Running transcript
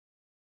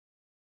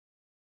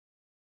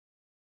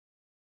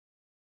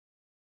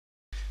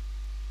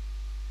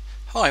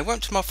Hi,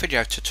 welcome to my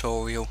video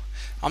tutorial.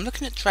 I'm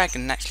looking at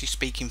Dragon Naturally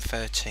Speaking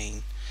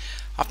 13.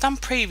 I've done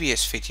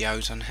previous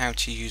videos on how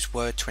to use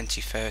Word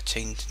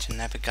 2013 to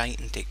navigate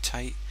and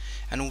dictate,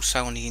 and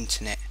also on the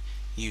internet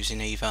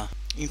using either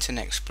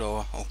Internet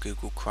Explorer or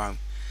Google Chrome.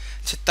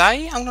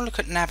 Today I'm going to look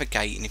at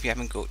navigating if you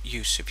haven't got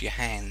use of your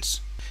hands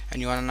and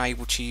you're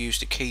unable to use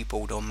the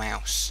keyboard or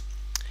mouse.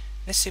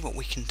 Let's see what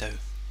we can do.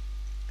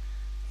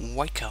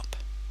 Wake up.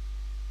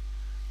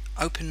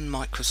 Open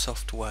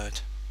Microsoft Word.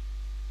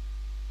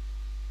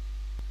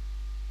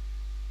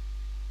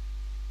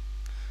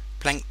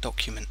 Blank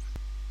document.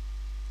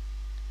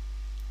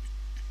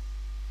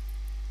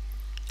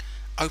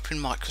 Open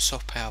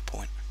Microsoft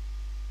PowerPoint.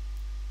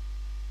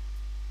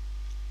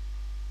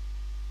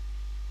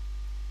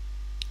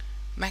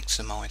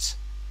 Maximize.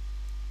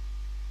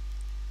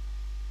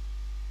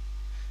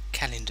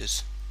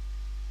 Calendars.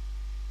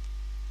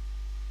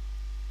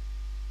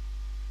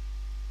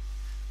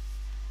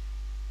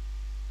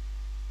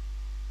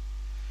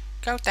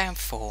 Go down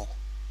 4.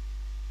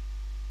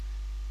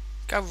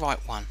 Go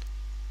right 1.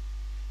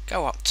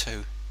 Go up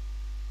 2.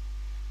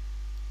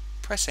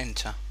 Press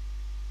enter.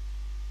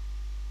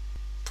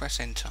 Press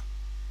enter.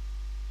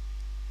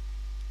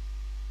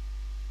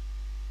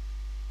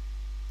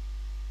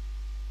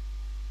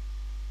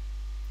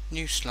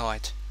 New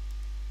slide.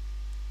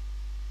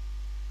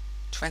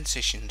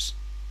 Transitions.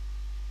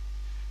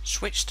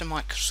 Switch to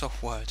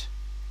Microsoft Word.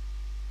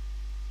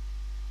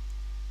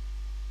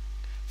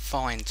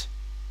 Find.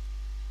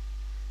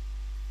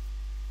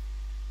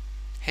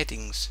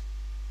 Headings.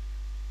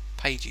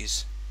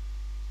 Pages.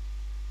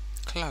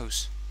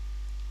 Close.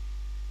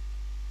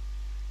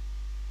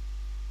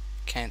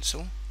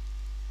 Cancel.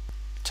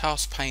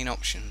 Task pane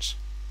options.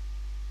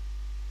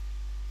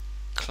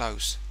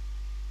 Close.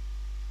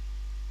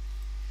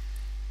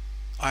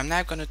 I am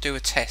now going to do a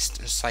test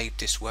and save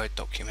this Word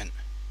document.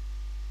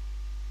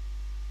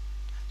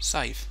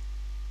 Save.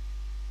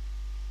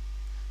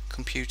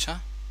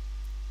 Computer.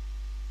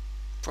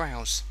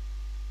 Browse.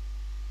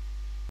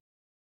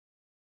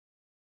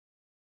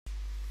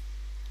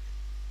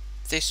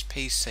 This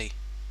PC.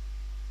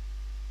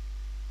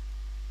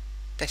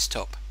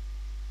 Desktop.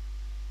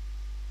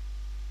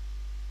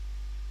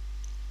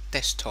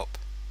 Desktop.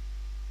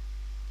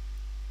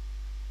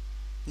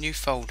 New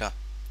folder.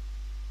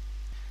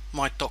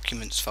 My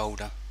Documents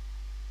folder.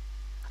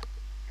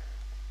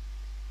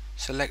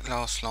 Select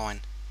last line.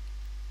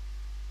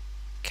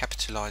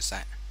 Capitalize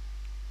that.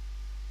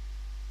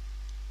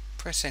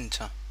 Press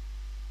enter.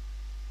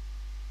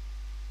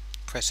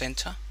 Press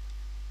enter.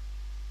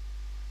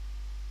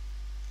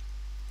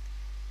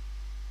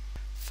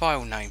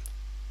 File name.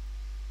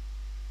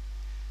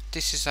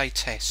 This is a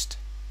test.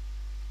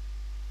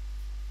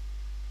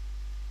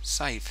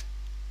 Save.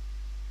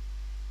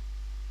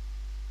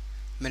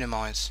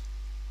 Minimize.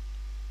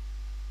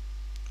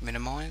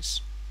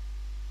 Minimize.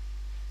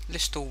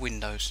 List all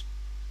windows.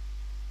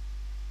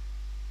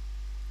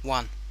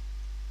 1.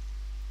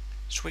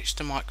 Switch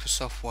to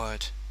Microsoft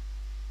Word.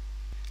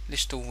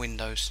 List all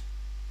windows.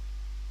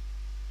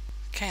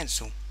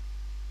 Cancel.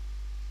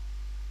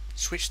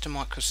 Switch to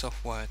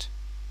Microsoft Word.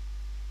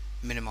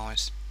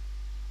 Minimize.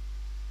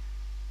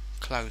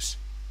 Close.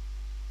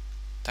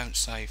 Don't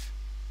save.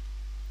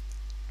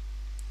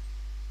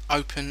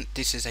 Open.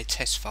 This is a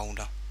test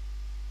folder.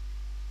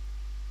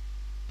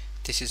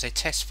 This is a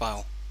test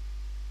file.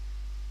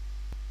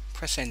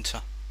 Press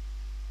enter.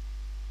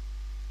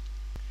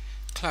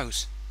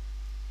 Close.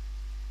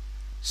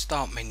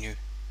 Start menu.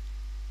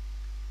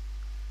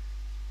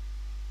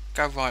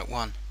 Go right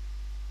 1.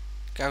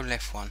 Go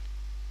left 1.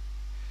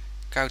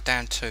 Go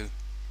down 2.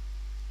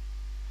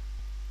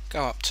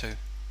 Go up 2.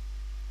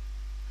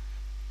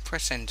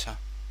 Press enter.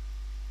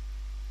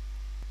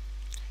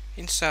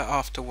 Insert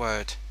after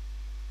Word.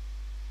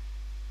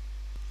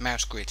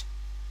 Mouse grid.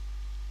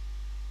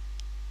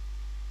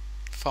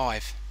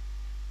 5.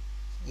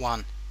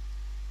 1.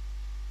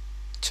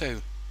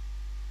 2.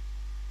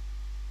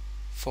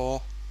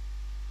 4.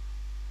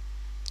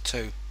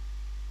 2.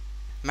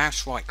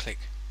 Mouse right click.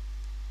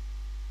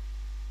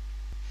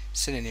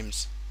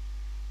 Synonyms.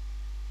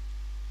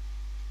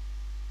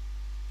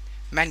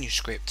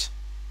 Manuscript.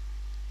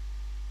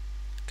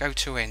 Go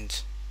to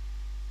end.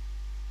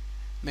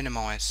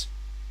 Minimize.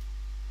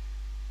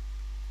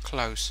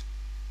 Close.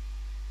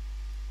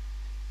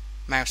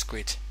 Mouse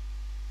grid.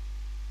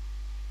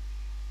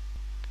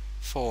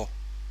 4.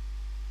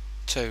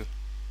 2.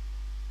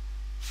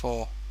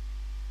 4.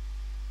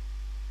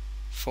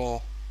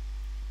 4.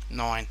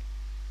 9.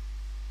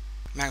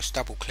 Mouse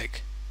double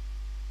click.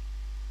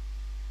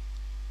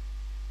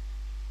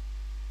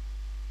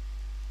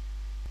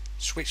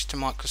 Switch to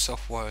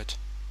Microsoft Word.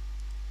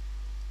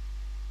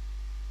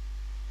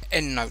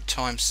 EndNote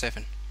times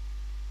 7.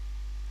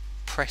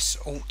 Press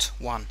Alt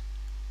 1.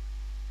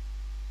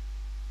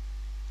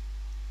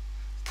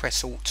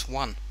 Press Alt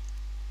 1.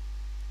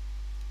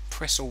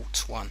 Press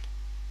Alt 1.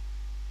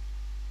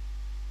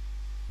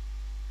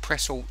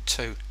 Press Alt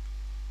 2.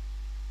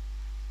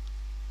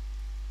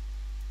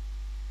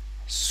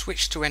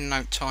 Switch to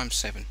EndNote times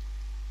 7.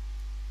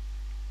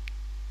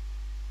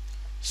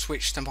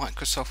 switch to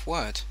Microsoft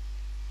Word.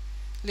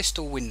 List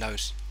all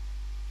windows.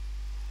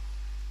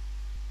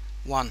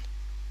 1.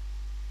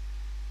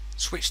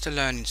 Switch to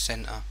Learning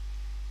Center.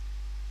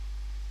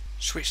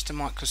 Switch to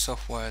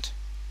Microsoft Word.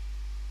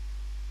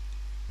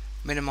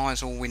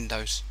 Minimize all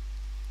windows.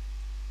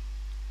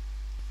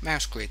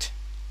 Mouse grid.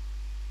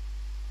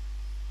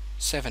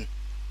 7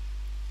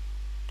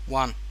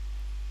 1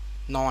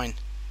 9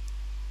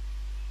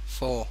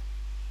 4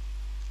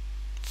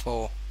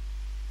 4.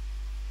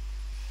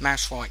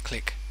 Mouse right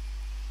click.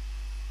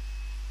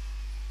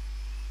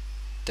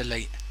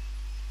 Delete.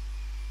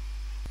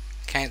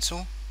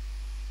 Cancel.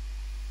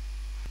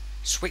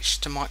 Switch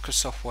to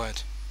Microsoft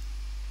Word.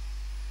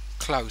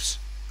 Close.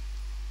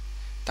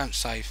 Don't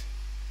save.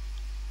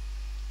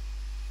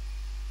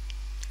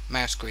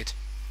 Mouse grid.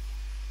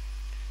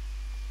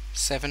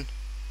 7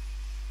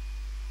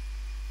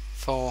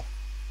 4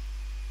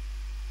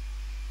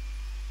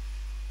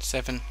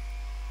 7.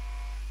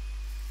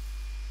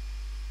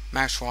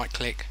 Mouse right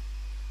click.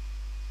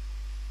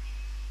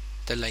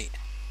 Delete.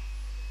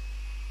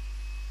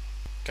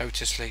 Go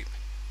to sleep.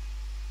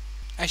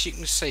 As you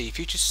can see, if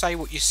you just say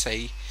what you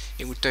see,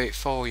 it will do it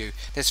for you.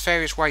 There's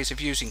various ways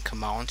of using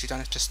commands, you don't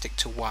have to stick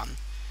to one.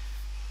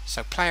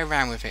 So play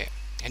around with it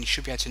and you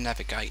should be able to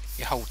navigate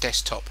your whole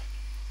desktop.